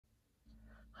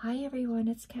Hi everyone,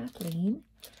 it's Kathleen.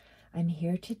 I'm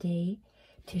here today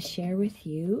to share with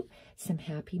you some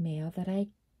happy mail that I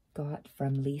got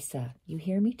from Lisa. You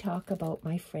hear me talk about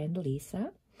my friend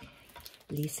Lisa.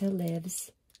 Lisa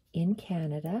lives in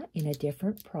Canada in a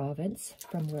different province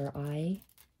from where I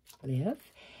live,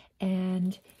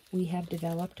 and we have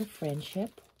developed a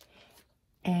friendship,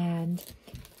 and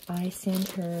I send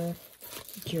her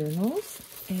journals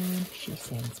and she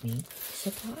sends me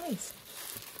supplies.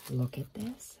 Look at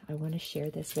this. I want to share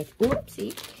this with,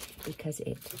 whoopsie, because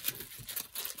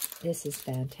this is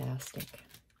fantastic.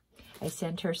 I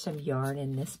sent her some yarn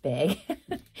in this bag.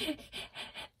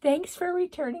 Thanks for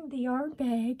returning the yarn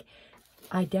bag.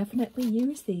 I definitely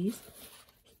use these.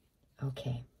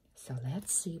 Okay, so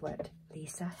let's see what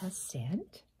Lisa has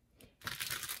sent.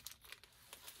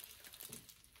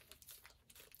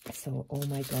 So, oh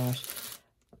my gosh,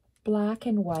 black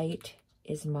and white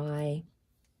is my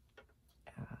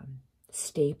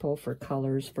staple for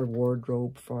colors, for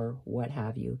wardrobe, for what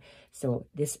have you. So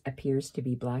this appears to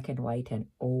be black and white, and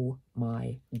oh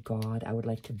my God, I would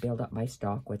like to build up my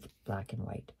stock with black and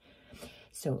white.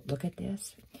 So look at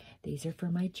this. These are for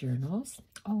my journals.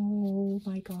 Oh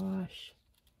my gosh.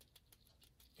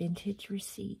 Vintage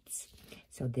receipts.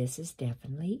 So this is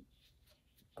definitely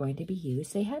going to be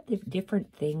used. They have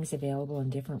different things available in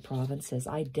different provinces.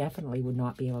 I definitely would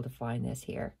not be able to find this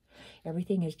here.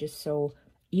 Everything is just so,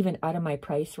 even out of my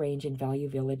price range in Value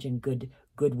Village and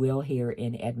Goodwill here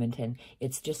in Edmonton.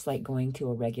 It's just like going to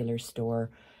a regular store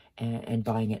and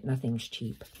buying it. Nothing's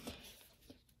cheap.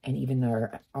 And even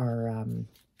our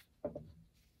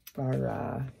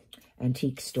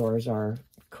antique stores are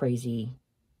crazy,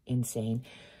 insane.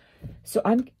 So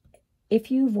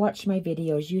if you've watched my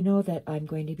videos, you know that I'm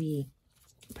going to be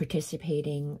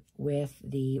participating with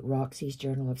the Roxys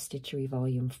Journal of Stitchery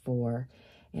Vol.4.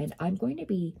 And I'm going to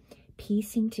be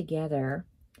piecing together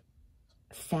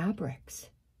fabrics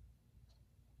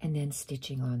and then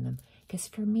stitching on them. Because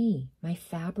for me, my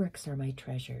fabrics are my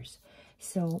treasures.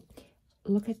 So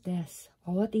look at this.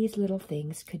 All of these little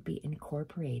things could be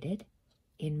incorporated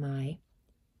in my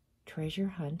treasure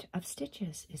hunt of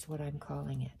stitches, is what I'm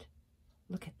calling it.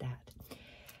 Look at that.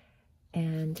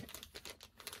 And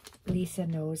Lisa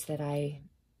knows that I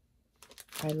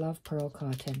love Perle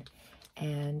Cotton,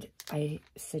 and I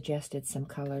suggested some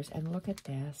colors, and look at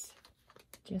this.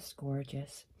 Just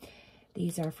gorgeous.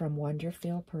 These are from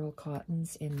Wonderful Perle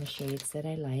Cottons in the shades that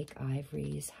I like: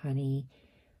 ivories, honey,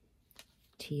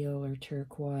 teal or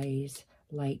turquoise,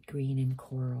 light green, and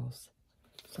corals.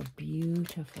 So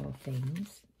beautiful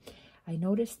things. I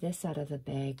noticed this out of the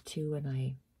bag too when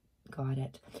I got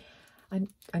it.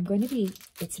 I'm going to be,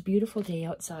 it's a beautiful day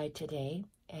outside today,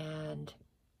 and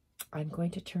I'm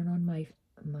going to turn on my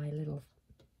little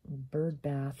bird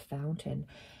bath fountain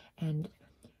and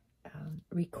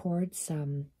record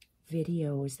some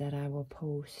videos that I will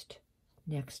post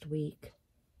next week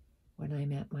when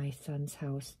I'm at my son's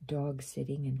house, dog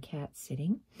sitting and cat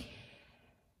sitting,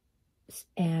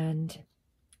 and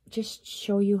just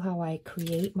show you how I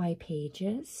create my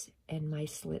pages and my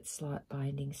slit slot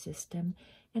binding system.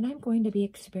 And I'm going to be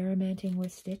experimenting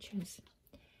with stitches.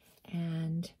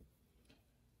 And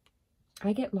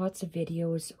I get lots of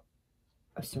videos,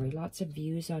 lots of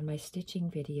views on my stitching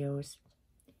videos.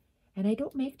 And I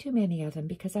don't make too many of them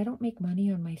because I don't make money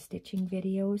on my stitching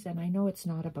videos. And I know it's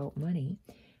not about money,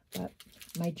 but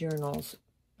my journals,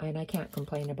 and I can't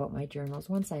complain about my journals.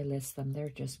 Once I list them, they're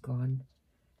just gone.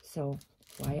 So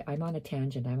I'm on a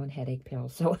tangent. I'm on headache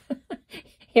pills. So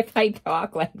if I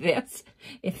talk like this,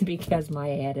 it's because my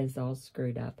head is all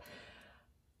screwed up.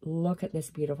 Look at this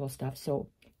beautiful stuff. So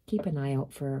keep an eye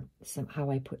out for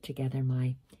how I put together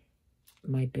my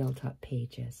built-up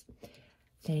pages.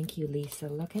 Thank you, Lisa.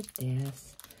 Look at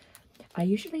this. I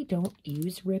usually don't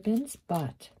use ribbons,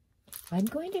 but I'm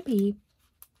going to be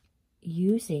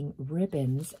using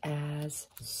ribbons as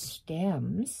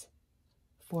stems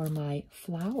for my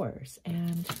flowers.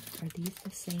 And are these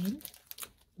the same?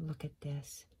 Look at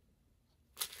this.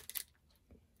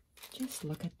 Just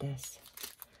look at this.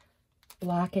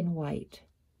 Black and white.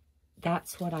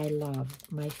 That's what I love.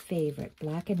 My favorite.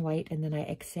 Black and white, and then I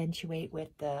accentuate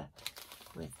with the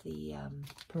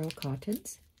Perle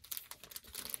Cottons.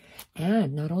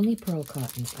 And not only Perle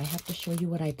Cottons, I have to show you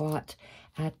what I bought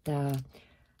at the,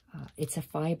 it's a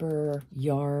fiber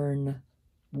yarn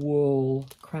wool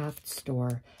craft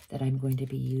store that I'm going to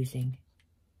be using.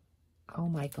 Oh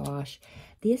my gosh,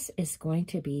 this is going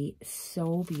to be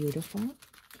so beautiful.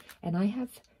 And I have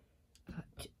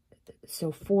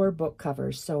so 4 book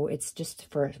covers, so it's just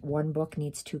for one book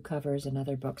needs 2 covers,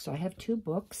 another book. So I have 2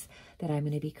 books that I'm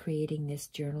going to be creating this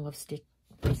journal of stitch.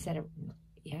 I said it,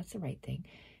 yeah, it's the right thing.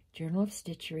 Journal of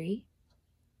Stitchery,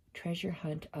 Treasure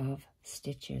Hunt of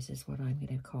Stitches is what I'm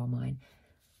going to call mine.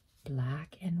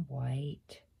 Black and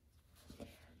white.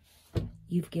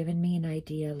 You've given me an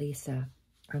idea, Lisa.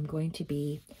 I'm going to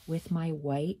be with my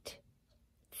white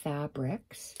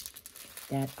fabrics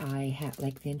that I have,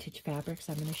 like vintage fabrics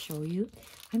I'm going to show you.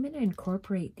 I'm going to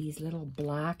incorporate these little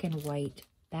black and white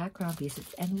background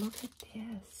pieces. And look at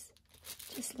this.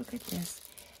 Just look at this.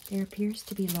 There appears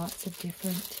to be lots of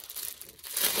different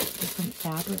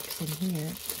fabrics in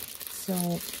here. So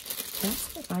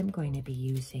that's what I'm going to be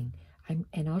using.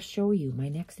 And I'll show you. My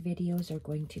next videos are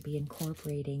going to be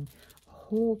incorporating a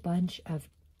whole bunch of,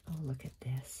 oh, look at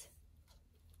this.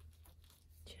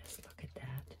 Just look at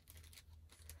that.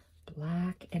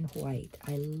 Black and white.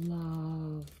 I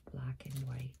love black and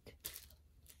white.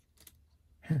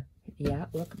 Yeah,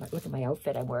 look at my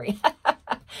outfit I'm wearing.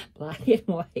 Black and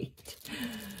white.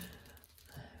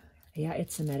 Yeah,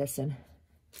 it's the medicine.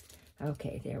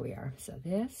 Okay, there we are. So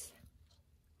this,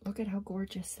 look at how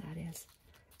gorgeous that is.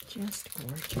 Just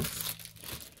gorgeous.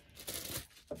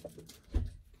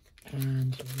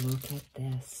 And look at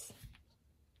this.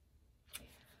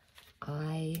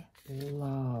 I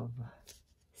love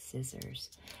scissors.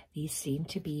 These seem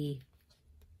to be,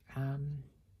 I'm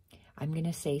going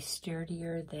to say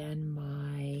sturdier than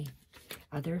my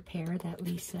other pair that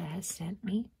Lisa has sent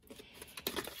me.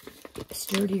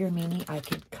 Sturdier meaning I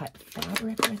could cut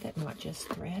fabric with it, not just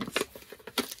threads.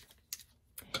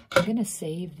 I'm going to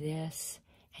save this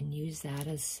and use that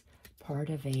as part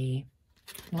of a,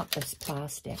 not this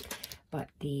plastic, but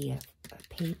the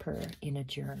paper in a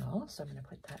journal. So I'm going to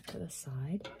put that to the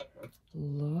side.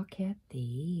 Look at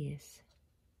these.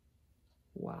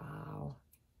 Wow.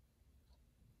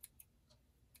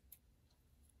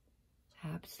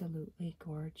 Absolutely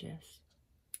gorgeous.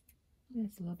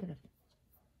 There's a little bit of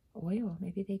oil.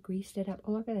 Maybe they greased it up.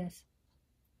 Oh, look at this.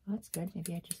 Oh, that's good.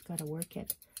 Maybe I just got to work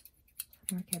it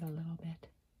a little bit.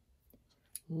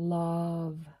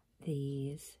 Love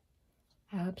these.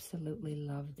 Absolutely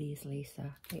love these,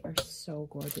 Lisa. They are so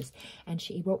gorgeous. And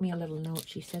she wrote me a little note.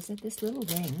 She says that this little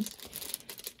ring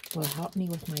will help me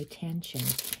with my tension.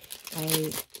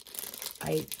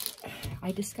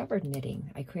 I discovered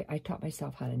knitting. I taught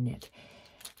myself how to knit.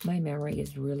 My memory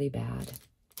is really bad.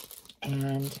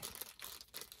 And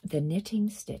the knitting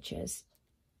stitches,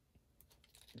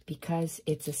 because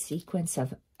it's a sequence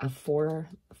of four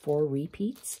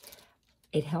repeats,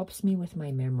 it helps me with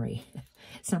my memory.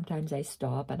 Sometimes I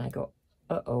stop and I go,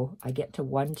 uh-oh, I get to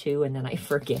 1, 2, and then I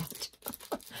forget.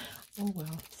 Oh,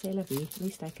 well, c'est la vie. At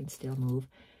least I can still move.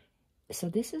 So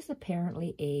this is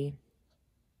apparently a,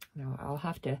 no, I'll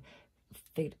have to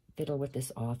fiddle with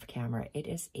this off camera. It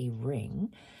is a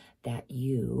ring that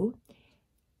you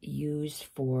use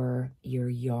for your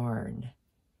yarn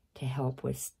to help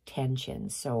with tension.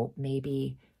 So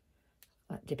maybe,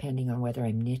 depending on whether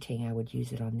I'm knitting, I would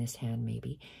use it on this hand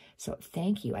maybe. So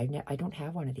thank you. I don't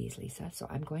have one of these, Lisa. So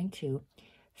I'm going to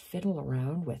fiddle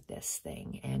around with this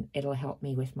thing, and it'll help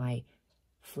me with my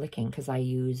flicking, because I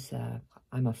use,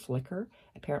 I'm a flicker.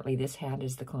 Apparently this hand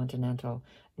is the continental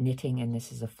knitting, and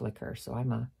this is a flicker. So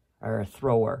I'm a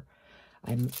thrower.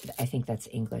 I think that's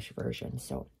English version.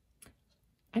 So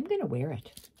I'm going to wear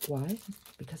it. Why?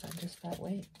 Because I'm just that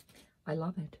way. I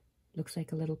love it. Looks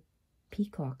like a little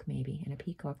peacock maybe, and a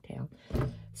peacock tail.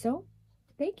 So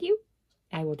thank you.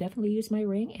 I will definitely use my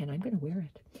ring, and I'm going to wear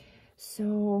it.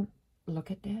 So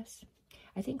look at this.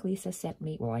 I think Lisa sent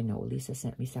me, well, I know Lisa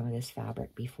sent me some of this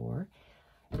fabric before,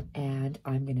 and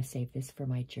I'm going to save this for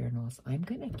my journals. I'm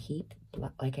going to keep,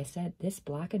 like I said, this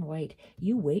black and white.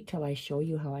 You wait till I show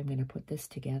you how I'm going to put this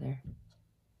together.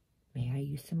 May I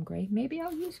use some gray? Maybe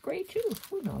I'll use gray too.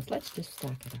 Who knows? Let's just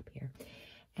stack it up here.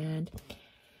 And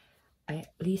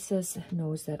Lisa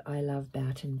knows that I love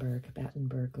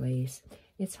Battenberg lace.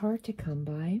 It's hard to come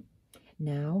by.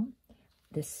 Now,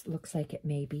 this looks like it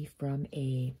may be from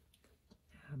a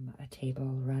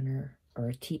table runner,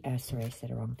 or a sorry, I said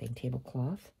the wrong thing,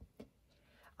 tablecloth.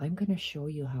 I'm going to show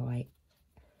you how I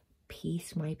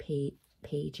piece my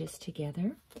pages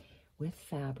together with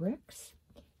fabrics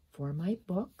for my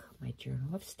book, my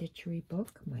Journal of Stitchery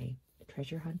book, my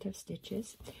Treasure Hunt of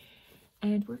Stitches.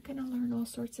 And we're going to learn all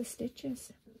sorts of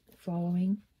stitches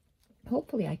following.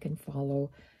 Hopefully I can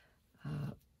follow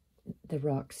the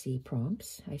Roxy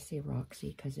prompts. I say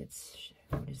Roxy because it's,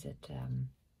 what is it,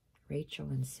 Rachel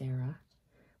and Sarah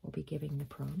will be giving the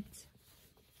prompts.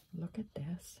 Look at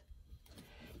this.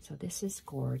 So this is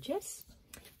gorgeous.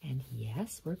 And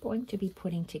yes, we're going to be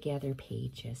putting together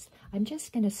pages. I'm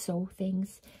just going to sew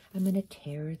things. I'm going to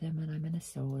tear them and I'm going to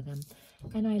sew them.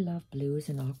 And I love blues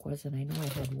and aquas, and I know I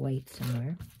had white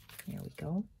somewhere. There we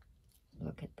go.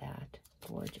 Look at that.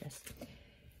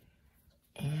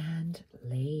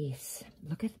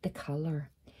 look at the color.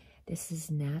 This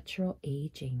is natural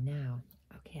aging now.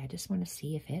 Okay, I just want to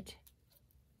see if it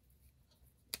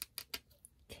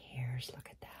tears. Look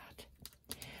at that.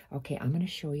 Okay, I'm going to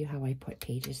show you how I put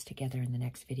pages together in the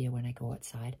next video when I go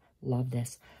outside. Love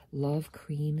this. Love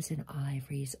creams and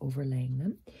ivories overlaying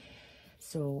them.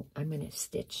 So I'm going to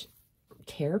stitch,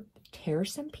 tear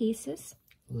some pieces,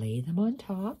 lay them on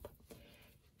top,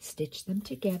 stitch them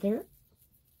together.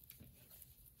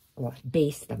 Well,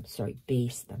 baste them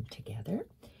together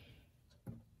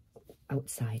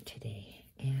outside today.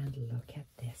 And look at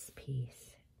this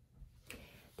piece.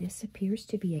 This appears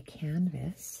to be a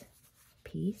canvas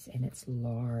piece, and it's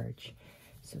large.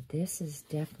 So this is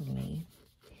definitely,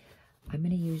 I'm going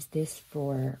to use this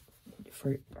for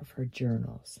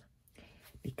journals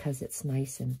because it's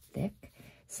nice and thick.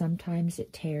 Sometimes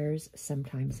it tears,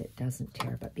 sometimes it doesn't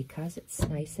tear, but because it's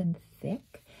nice and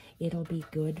thick, it'll be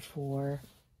good for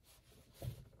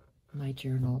my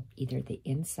journal, either the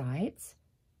insides,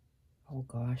 oh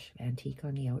gosh, antique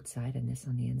on the outside and this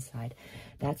on the inside.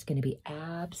 That's going to be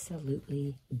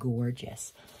absolutely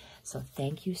gorgeous. So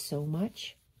thank you so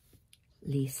much,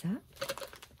 Lisa,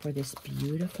 for this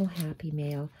beautiful Happy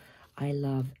Mail. I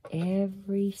love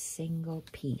every single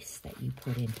piece that you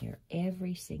put in here,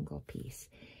 every single piece.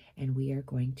 And we are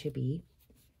going to be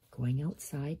going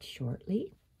outside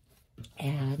shortly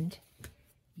and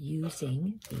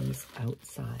using these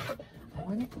outside. I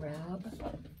want to grab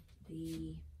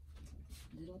the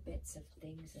little bits of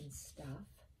things and stuff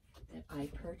that I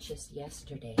purchased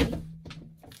yesterday.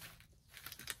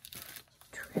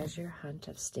 Treasure hunt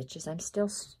of stitches. I'm still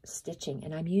stitching,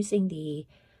 and I'm using the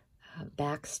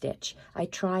back stitch. I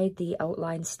tried the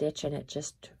outline stitch, and it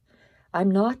just, I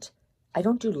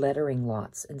don't do lettering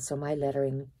lots, and so my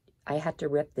lettering, I had to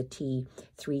rip the T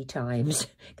 3 times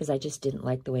because I just didn't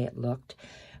like the way it looked.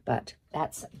 But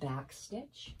that's back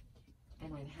stitch,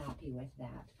 and I'm happy with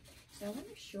that. So I want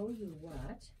to show you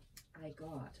what I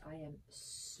got. I am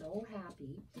so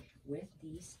happy with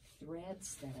these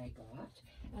threads that I got,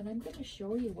 and I'm going to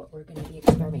show you what we're going to be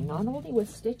experimenting, not only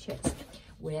with stitches,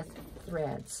 with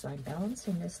threads. So I'm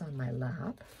balancing this on my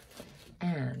lap,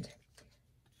 and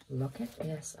look at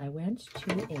this. I went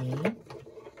to the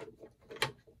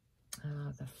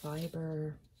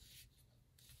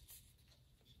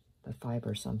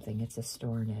Fibre something. It's a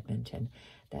store in Edmonton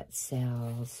that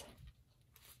sells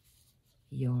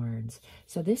yarns.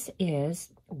 So this is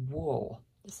wool.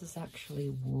 This is actually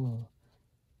wool.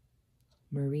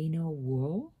 Merino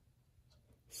wool.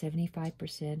 75%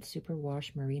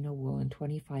 superwash merino wool and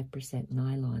 25%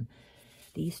 nylon.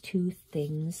 These two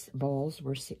things, balls,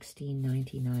 were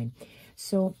 $16.99.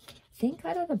 So think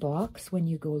out of the box when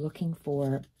you go looking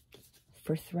for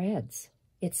threads.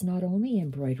 It's not only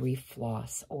embroidery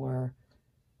floss or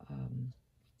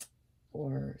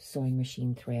sewing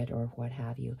machine thread or what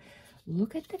have you.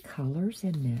 Look at the colors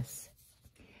in this.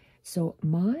 So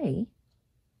my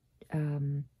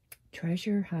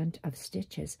treasure hunt of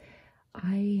stitches,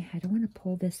 I don't want to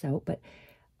pull this out, but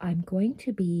I'm going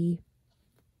to be,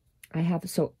 I have,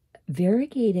 so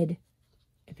variegated,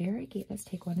 let's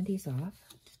take one of these off.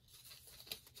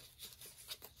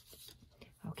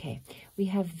 Okay, we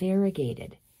have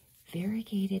variegated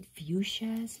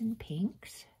fuchsias and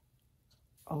pinks.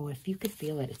 Oh, if you could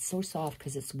feel it, it's so soft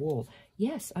because it's wool.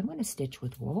 Yes, I'm going to stitch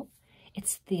with wool.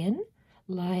 It's thin,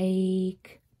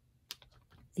 like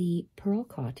the Perle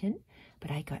Cotton, but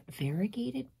I got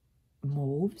variegated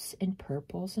mauves and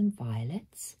purples and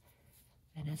violets.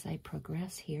 And as I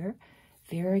progress here,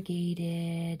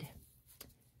 variegated,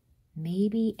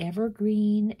 maybe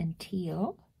evergreen and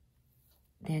teal,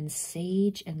 then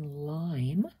sage and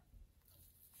lime,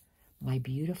 my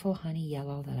beautiful honey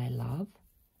yellow that I love,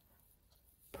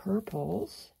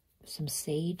 purples, some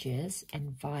sages,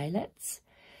 and violets.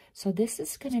 So this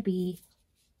is going to be,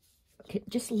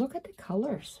 just look at the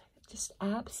colors. Just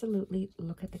absolutely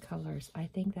look at the colors. I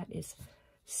think that is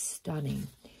stunning.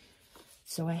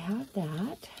 So I have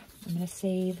that. I'm going to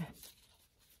save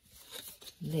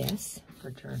this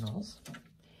for journals.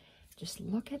 Just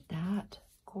look at that.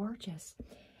 Gorgeous.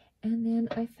 And then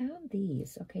I found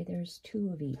these. Okay, there's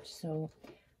 2 of each. So,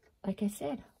 like I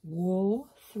said, wool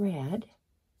thread.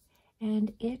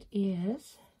 And it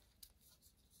is,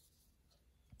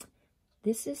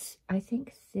 this is, I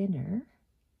think, thinner.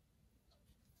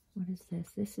 What is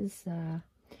this? This is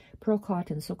Perle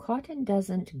Cotton. So cotton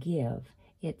doesn't give.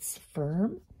 It's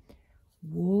firm.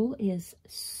 Wool is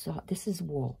soft. This is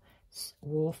wool.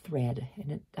 Wool thread.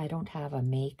 And I don't have a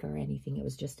make or anything. It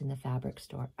was just in the fabric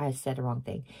store. I said the wrong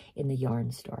thing. In the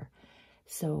yarn store.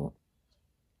 So,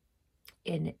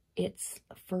 and it's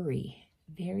furry.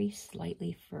 very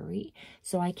slightly furry.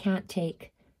 So I can't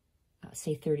take,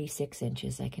 say, 36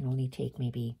 inches. I can only take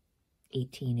maybe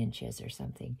 18 inches or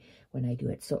something when I do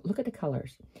it. So look at the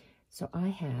colors. So I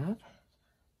have,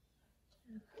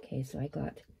 okay, so I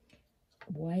got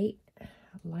white,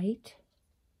 light.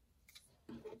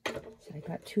 So I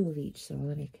got 2 of each. So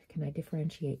let me, can I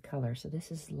differentiate color? So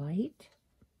this is light,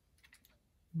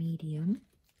 medium,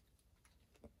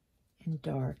 and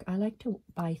dark. I like to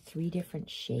buy 3 different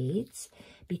shades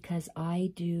because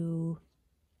I do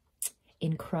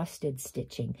encrusted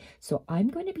stitching. So I'm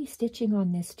going to be stitching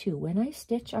on this too. When I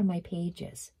stitch on my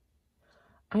pages,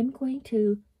 I'm going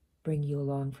to bring you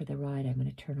along for the ride. I'm going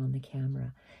to turn on the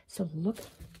camera. So look,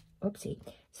 oopsie.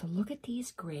 So look at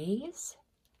these grays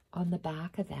on the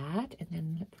back of that. And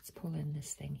then let's pull in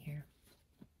this thing here.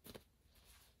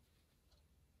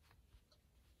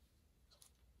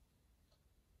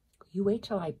 You wait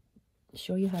till I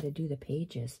show you how to do the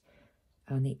pages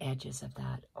on the edges of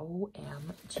that.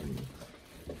 OMG.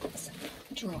 Some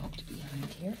dropped behind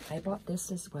here. I bought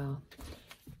this as well.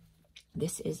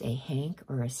 This is a hank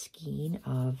or a skein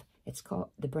of, it's called,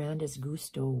 the brand is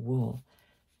Gusto Wool.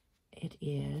 It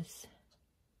is,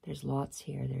 there's lots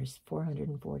here. There's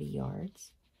 440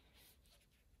 yards.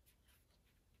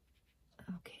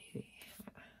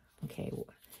 Okay.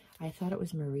 I thought it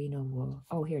was merino wool.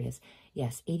 Oh, here it is.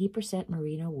 Yes, 80%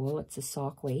 merino wool. It's a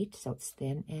sock weight, so it's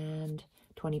thin, and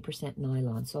 20%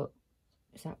 nylon. So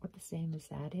is that what the same as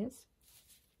that is?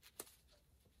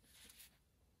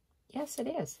 Yes, it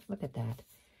is. Look at that.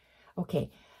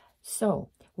 Okay, so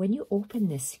when you open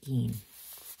this skein,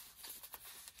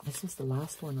 this is the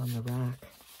last one on the rack.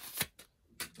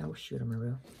 Oh, shoot,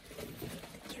 Amaru.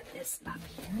 Get this up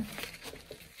here.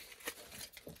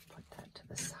 Put that to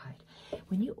the side.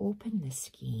 When you open the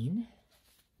skein,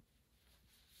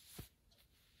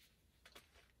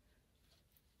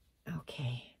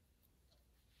 okay,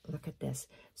 look at this.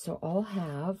 So I'll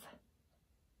have,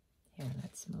 here,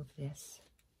 let's move this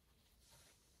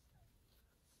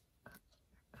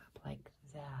up like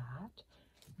that.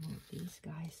 Move these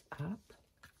guys up.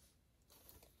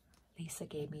 Lisa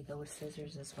gave me those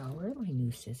scissors as well. Where are my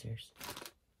new scissors?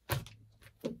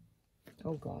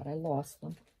 Oh God, I lost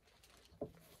them.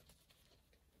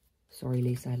 Sorry,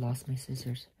 Lisa, I lost my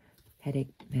scissors.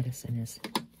 Headache medicine is...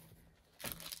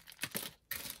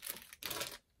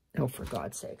 Oh, for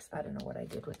God's sakes. I don't know what I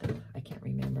did with them. I can't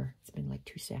remember. It's been like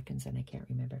 2 seconds and I can't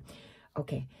remember.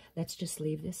 Okay, let's just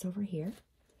leave this over here.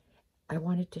 I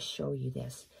wanted to show you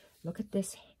this. Look at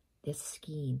this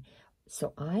skein.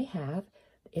 So I have,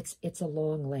 it's a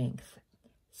long length.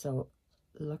 So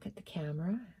look at the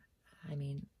camera. I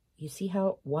mean, you see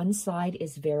how one side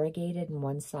is variegated and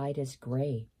one side is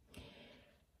gray.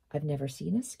 I've never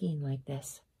seen a skein like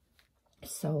this.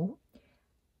 So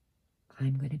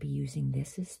I'm going to be using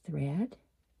this as thread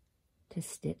to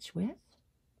stitch with.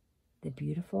 The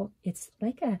beautiful, it's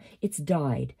like it's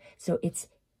dyed. So it's,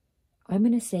 I'm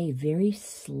going to say very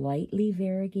slightly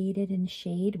variegated in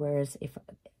shade, whereas if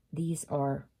these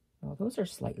are, well, those are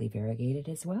slightly variegated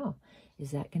as well.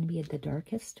 Is that going to be the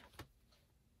darkest?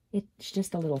 It's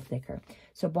just a little thicker.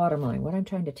 So bottom line, what I'm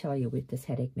trying to tell you with this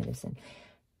headache medicine,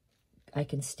 I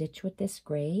can stitch with this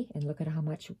gray, and look at how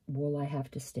much wool I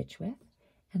have to stitch with.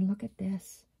 And look at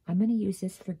this. I'm going to use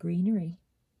this for greenery.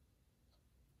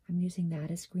 I'm using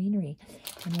that as greenery.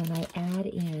 And when I add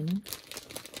in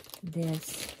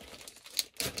this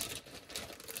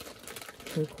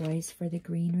turquoise for the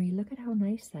greenery, look at how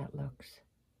nice that looks.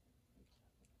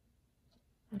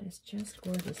 That is just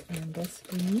gorgeous. And this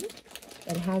green,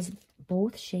 it has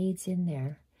both shades in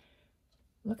there.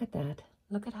 Look at that.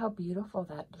 Look at how beautiful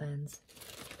that blends.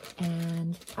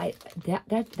 And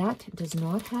that does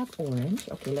not have orange.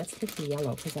 Okay, let's pick the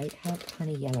yellow because I have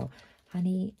honey yellow.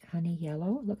 Honey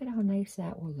yellow. Look at how nice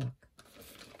that will look.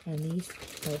 And these,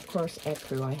 well, of course,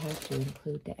 ecru. I have to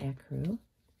include the ecru.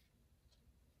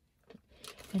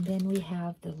 And then we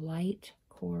have the light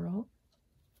coral.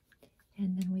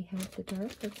 And then we have the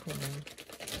darker coral.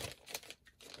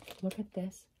 Look at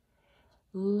this.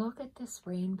 Look at this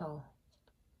rainbow.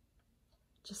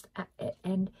 Just,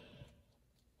 and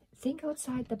think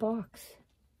outside the box.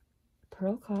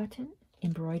 Pearl cotton,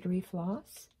 embroidery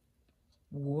floss,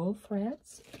 wool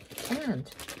threads, and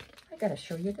I gotta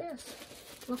show you this.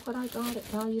 Look what I got at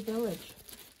Value Village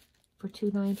for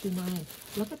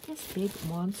 $2.99. Look at this big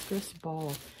monstrous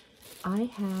ball. I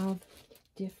have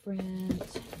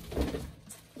different,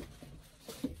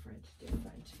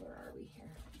 where are we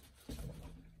here?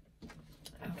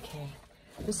 Okay,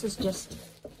 this is just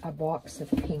a box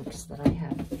of pinks that I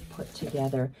have put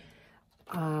together.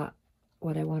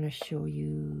 What I want to show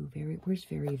you, where's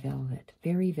Very Velvet?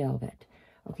 Very Velvet.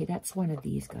 Okay, that's one of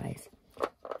these guys.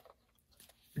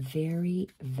 Very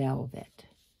velvet.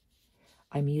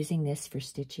 I'm using this for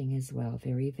stitching as well.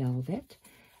 Very velvet.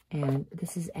 And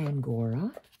this is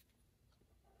Angora.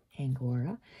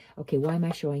 Angora. Okay, why am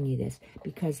I showing you this?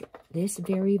 Because this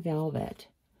very velvet,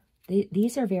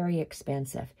 these are very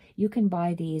expensive. You can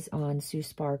buy these on Sue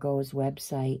Spargo's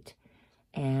website.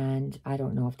 And I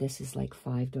don't know if this is like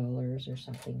 $5 or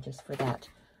something just for that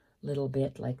little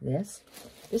bit like this.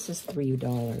 This is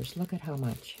 $3. Look at how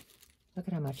much. Look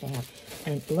at how much I have.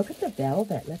 And look at the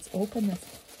velvet. Let's open this.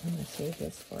 I'm going to save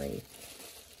this for you.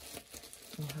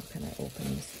 Oh, how can I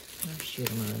open this? Oh, shoot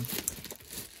them on.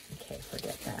 Okay,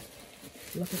 forget that.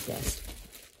 Look at this.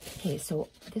 Okay, so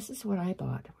this is what I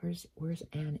bought. Where's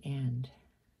an end?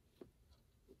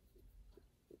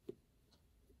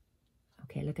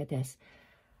 Okay, look at this.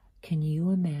 Can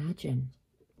you imagine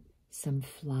some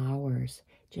flowers,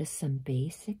 just some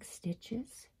basic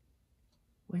stitches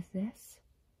with this?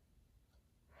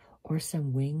 Or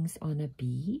some wings on a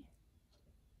bee?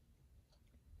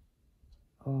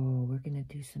 Oh, we're going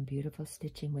to do some beautiful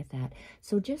stitching with that.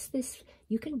 So just this,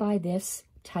 you can buy this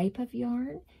type of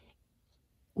yarn.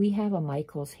 We have a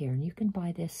Michael's here, and you can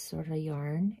buy this sort of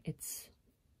yarn. It's,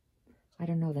 I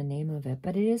don't know the name of it,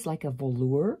 but it is like a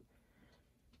velour.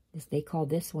 They call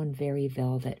this one Very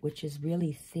Velvet, which is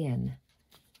really thin.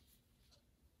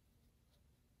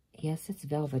 Yes, it's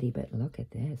velvety, but look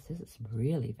at this. This is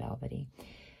really velvety.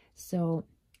 So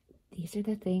these are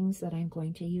the things that I'm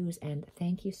going to use. And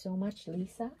thank you so much,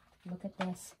 Lisa. Look at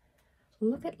this.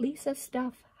 Look at Lisa's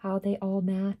stuff, how they all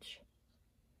match.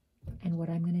 And what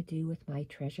I'm going to do with my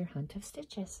treasure hunt of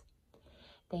stitches.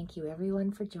 Thank you,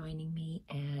 everyone, for joining me.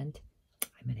 And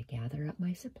I'm going to gather up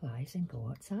my supplies and go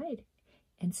outside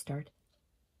and start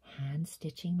hand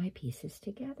stitching my pieces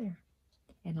together.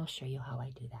 And I'll show you how I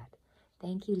do that.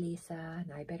 Thank you, Lisa.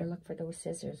 And I better look for those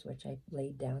scissors, which I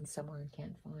laid down somewhere and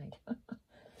can't find.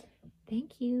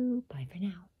 Thank you. Bye for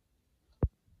now.